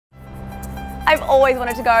I've always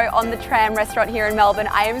wanted to go on the Tram restaurant here in Melbourne.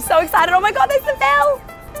 I am so excited. Oh my God, there's the bell.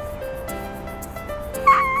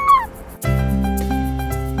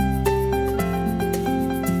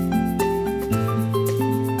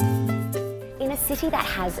 City that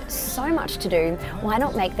has so much to do, why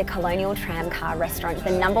not make the Colonial Tramcar Restaurant the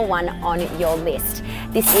 #1 on your list?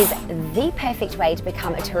 This is the perfect way to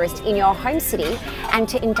become a tourist in your home city and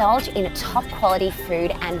to indulge in top quality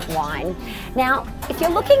food and wine. Now, if you're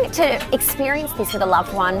looking to experience this with a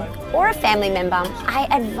loved one or a family member, I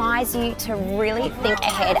advise you to really think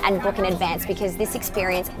ahead and book in advance, because this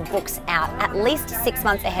experience books out at least 6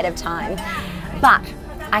 months ahead of time. But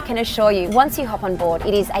I can assure you, once you hop on board,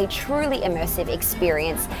 it is a truly immersive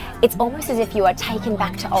experience. It's almost as if you are taken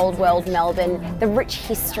back to old world Melbourne. The rich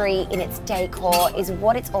history in its decor is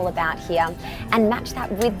what it's all about here. And match that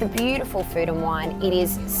with the beautiful food and wine. It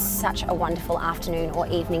is such a wonderful afternoon or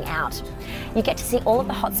evening out. You get to see all of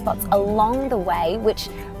the hot spots along the way, which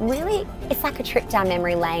really, it's like a trip down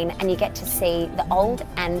memory lane, and you get to see the old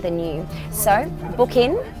and the new. So book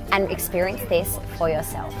in and experience this for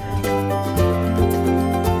yourself.